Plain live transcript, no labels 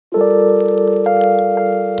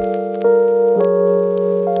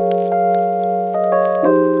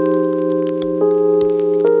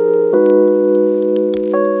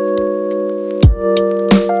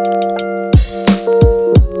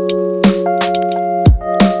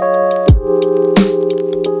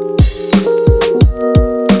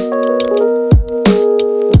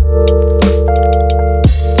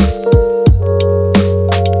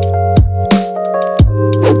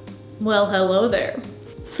Well, hello there.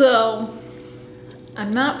 So,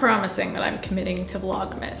 I'm not promising that I'm committing to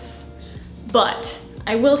Vlogmas, but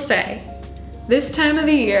I will say, this time of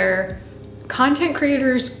the year, content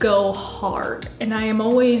creators go hard, and I am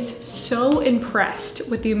always so impressed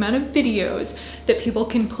with the amount of videos that people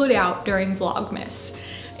can put out during Vlogmas.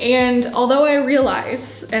 And although I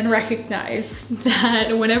realize and recognize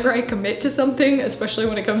that whenever I commit to something, especially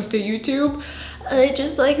when it comes to YouTube, it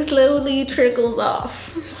just like slowly trickles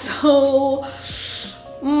off. So,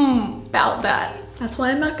 about that. That's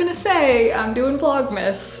why I'm not gonna say I'm doing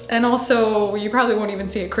Vlogmas. And also, you probably won't even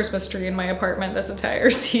see a Christmas tree in my apartment this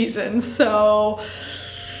entire season. So,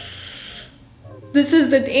 this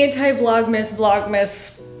is an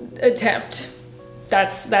anti-Vlogmas attempt.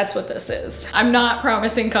 That's what this is. I'm not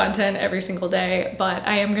promising content every single day, but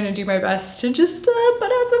I am gonna do my best to just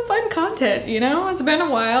put out some fun content, you know? It's been a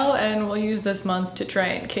while, and we'll use this month to try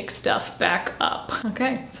and kick stuff back up.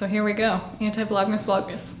 Okay, so here we go. Anti-Vlogmas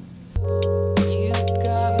Vlogmas. You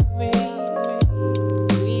got me.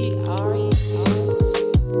 We are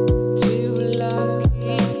too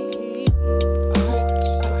lucky.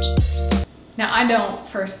 Now, I don't,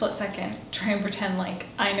 for a split second, try and pretend like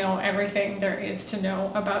I know everything there is to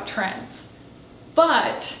know about trends.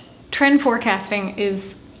 But trend forecasting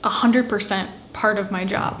is 100% part of my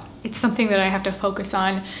job. It's something that I have to focus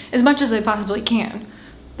on as much as I possibly can.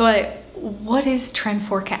 But what is trend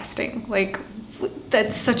forecasting? Like,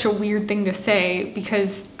 that's such a weird thing to say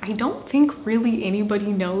because I don't think really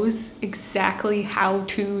anybody knows exactly how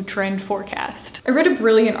to trend forecast. I read a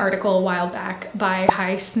brilliant article a while back by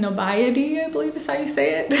HighSnobiety, I believe is how you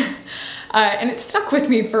say it. And it stuck with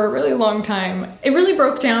me for a really long time. It really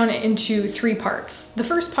broke down into 3 parts. The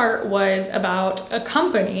first part was about a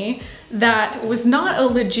company that was not a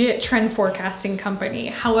legit trend forecasting company.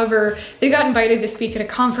 However, they got invited to speak at a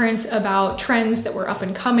conference about trends that were up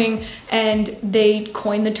and coming, and they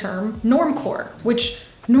coined the term normcore, which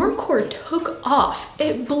normcore took off.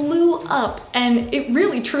 It blew up, and it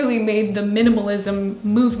really truly made the minimalism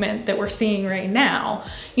movement that we're seeing right now.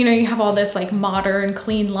 You know, you have all this like modern,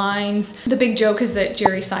 clean lines. The big joke is that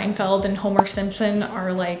Jerry Seinfeld and Homer Simpson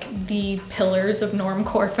are like the pillars of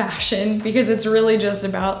normcore fashion because it's really just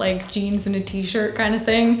about like jeans and a t-shirt kind of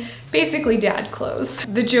thing. Basically dad clothes.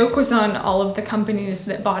 The joke was on all of the companies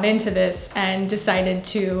that bought into this and decided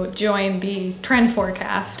to join the trend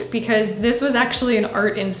forecast because this was actually an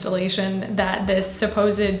art installation that this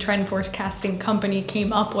supposed trend forecasting company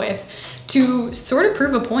came up with to sort of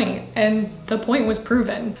prove a point, and the point was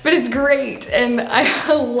proven. But it's great, and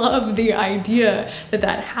I love the idea that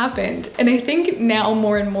that happened. And I think now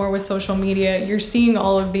more and more with social media, you're seeing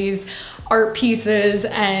all of these art pieces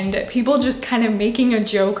and people just kind of making a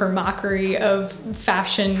joke or mockery of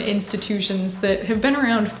fashion institutions that have been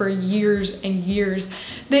around for years and years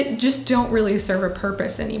that just don't really serve a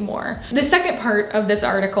purpose anymore. The second part of this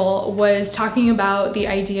article was talking about the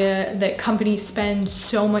idea that companies spend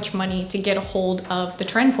so much money to get a hold of the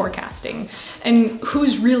trend forecasting and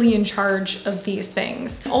who's really in charge of these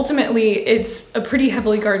things. Ultimately, it's a pretty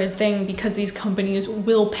heavily guarded thing because these companies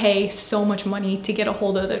will pay so much money to get a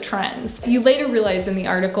hold of the trends. You later realize in the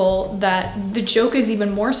article that the joke is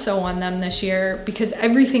even more so on them this year because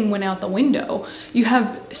everything went out the window. You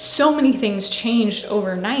have so many things changed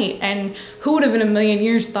overnight, and who would have in a million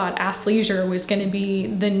years thought athleisure was going to be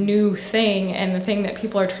the new thing and the thing that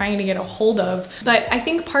people are trying to get a hold of. But I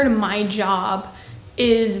think part of my job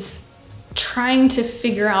is trying to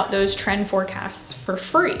figure out those trend forecasts for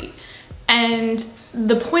free. And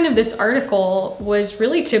the point of this article was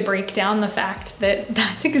really to break down the fact that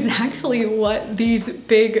that's exactly what these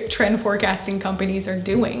big trend forecasting companies are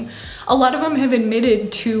doing. A lot of them have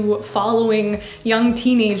admitted to following young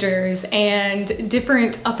teenagers and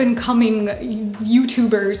different up-and-coming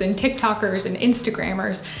YouTubers and TikTokers and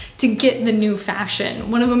Instagrammers to get the new fashion.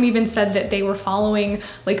 One of them even said that they were following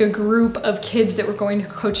like a group of kids that were going to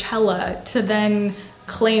Coachella to then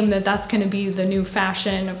claim that that's going to be the new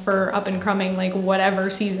fashion for up and coming, like whatever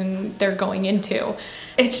season they're going into.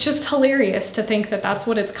 It's just hilarious to think that that's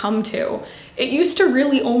what it's come to. It used to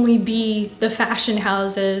really only be the fashion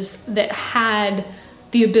houses that had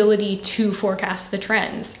the ability to forecast the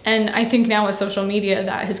trends. And I think now with social media,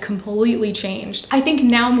 that has completely changed. I think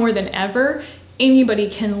now more than ever, anybody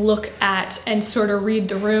can look at and sort of read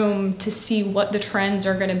the room to see what the trends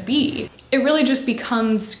are gonna be. It really just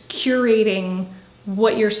becomes curating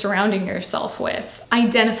what you're surrounding yourself with,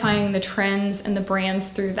 identifying the trends and the brands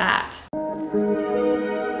through that.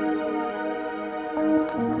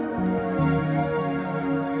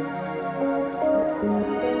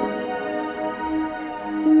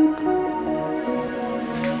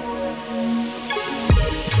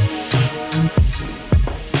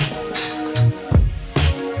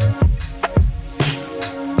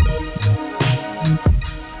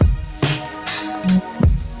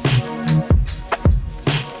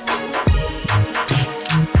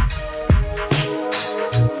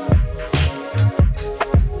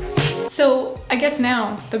 So I guess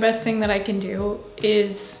now the best thing that I can do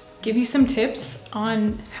is give you some tips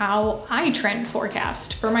on how I trend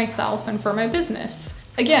forecast for myself and for my business.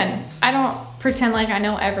 Again, I don't pretend like I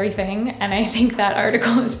know everything, and I think that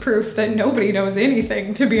article is proof that nobody knows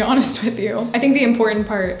anything, to be honest with you. I think the important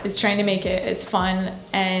part is trying to make it as fun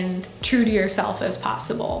and true to yourself as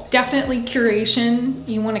possible. Definitely curation.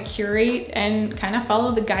 You want to curate and kind of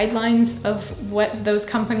follow the guidelines of what those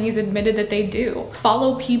companies admitted that they do.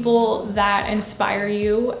 Follow people that inspire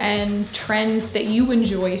you and trends that you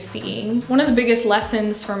enjoy seeing. One of the biggest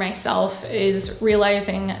lessons for myself is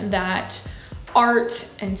realizing that art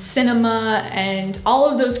and cinema and all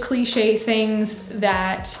of those cliche things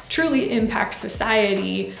that truly impact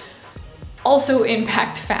society also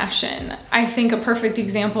impact fashion. I think a perfect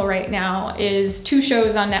example right now is two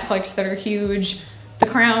shows on Netflix that are huge, The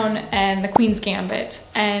Crown and The Queen's Gambit.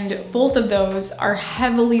 And both of those are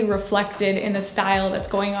heavily reflected in the style that's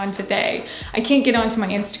going on today. I can't get onto my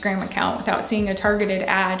Instagram account without seeing a targeted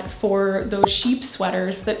ad for those sheep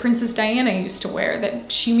sweaters that Princess Diana used to wear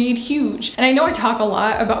that she made huge. And I know I talk a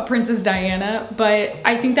lot about Princess Diana, but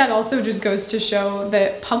I think that also just goes to show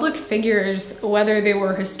that public figures, whether they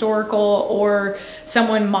were historical or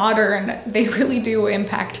someone modern, they really do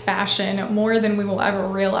impact fashion more than we will ever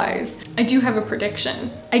realize. I do have a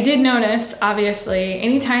prediction. I did notice, obviously,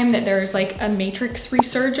 anytime that there's like a Matrix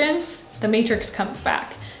resurgence, the Matrix comes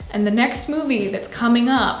back. And the next movie that's coming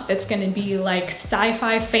up that's gonna be like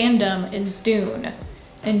sci-fi fandom is Dune.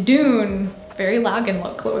 And Dune, very Lagan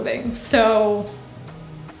look clothing. So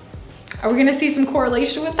are we gonna see some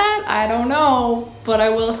correlation with that? I don't know, but I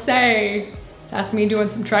will say, that's me doing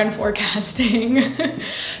some trend forecasting.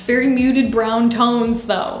 Very muted brown tones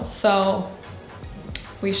though, so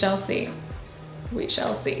we shall see. We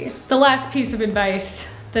shall see. The last piece of advice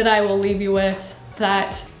that I will leave you with,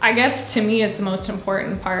 that I guess to me is the most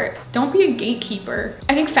important part. Don't be a gatekeeper.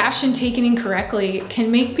 I think fashion taken incorrectly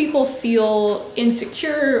can make people feel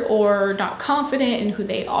insecure or not confident in who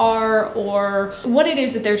they are or what it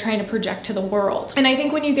is that they're trying to project to the world. And I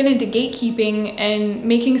think when you get into gatekeeping and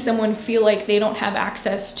making someone feel like they don't have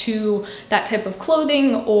access to that type of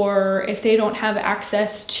clothing, or if they don't have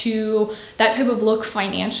access to that type of look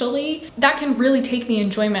financially, that can really take the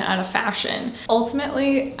enjoyment out of fashion.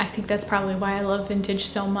 Ultimately, I think that's probably why I love vintage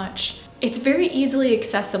so much. It's very easily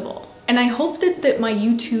accessible. And I hope that my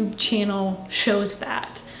YouTube channel shows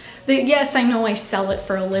that. That yes, I know I sell it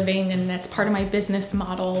for a living and that's part of my business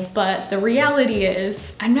model, but the reality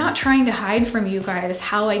is I'm not trying to hide from you guys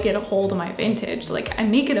how I get a hold of my vintage. Like, I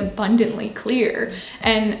make it abundantly clear.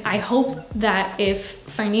 And I hope that if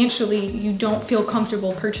financially you don't feel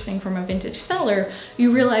comfortable purchasing from a vintage seller,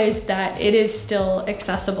 you realize that it is still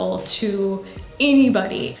accessible to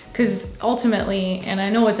anybody. Because ultimately, and I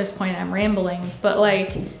know at this point I'm rambling, but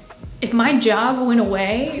like, if my job went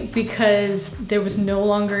away because there was no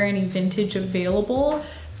longer any vintage available,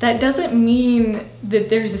 that doesn't mean that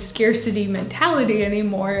there's a scarcity mentality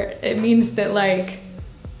anymore. It means that like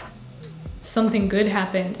something good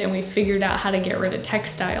happened and we figured out how to get rid of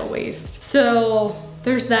textile waste. So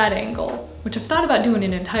there's that angle, which I've thought about doing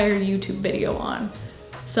an entire YouTube video on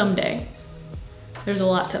someday. There's a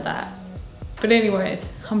lot to that. But anyways,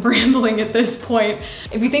 I'm rambling at this point.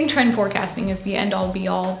 If you think trend forecasting is the end all be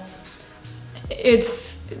all,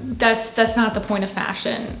 that's not the point of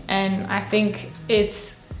fashion. And I think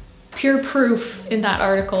it's pure proof in that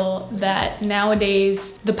article that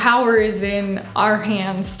nowadays the power is in our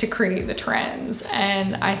hands to create the trends.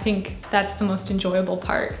 And I think that's the most enjoyable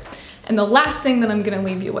part. And the last thing that I'm gonna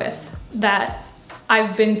leave you with that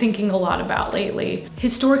I've been thinking a lot about lately,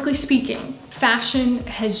 historically speaking, fashion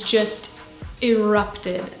has just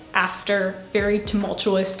erupted after very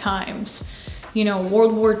tumultuous times. You know,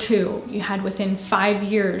 World War II, you had within 5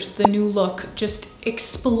 years, the new look just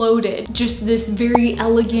exploded. Just this very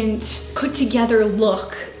elegant, put together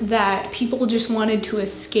look that people just wanted to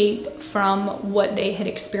escape from what they had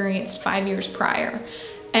experienced 5 years prior.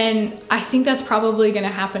 And I think that's probably gonna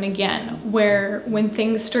happen again, where when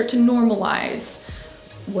things start to normalize,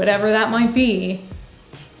 whatever that might be,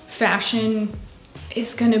 fashion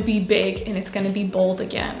is gonna be big and it's gonna be bold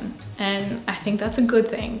again. And I think that's a good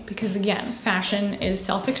thing because again, fashion is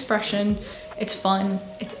self-expression, it's fun,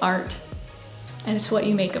 it's art, and it's what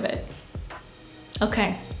you make of it.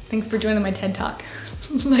 Okay, thanks for joining my TED Talk.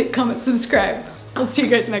 Like, comment, subscribe. I'll see you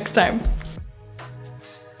guys next time.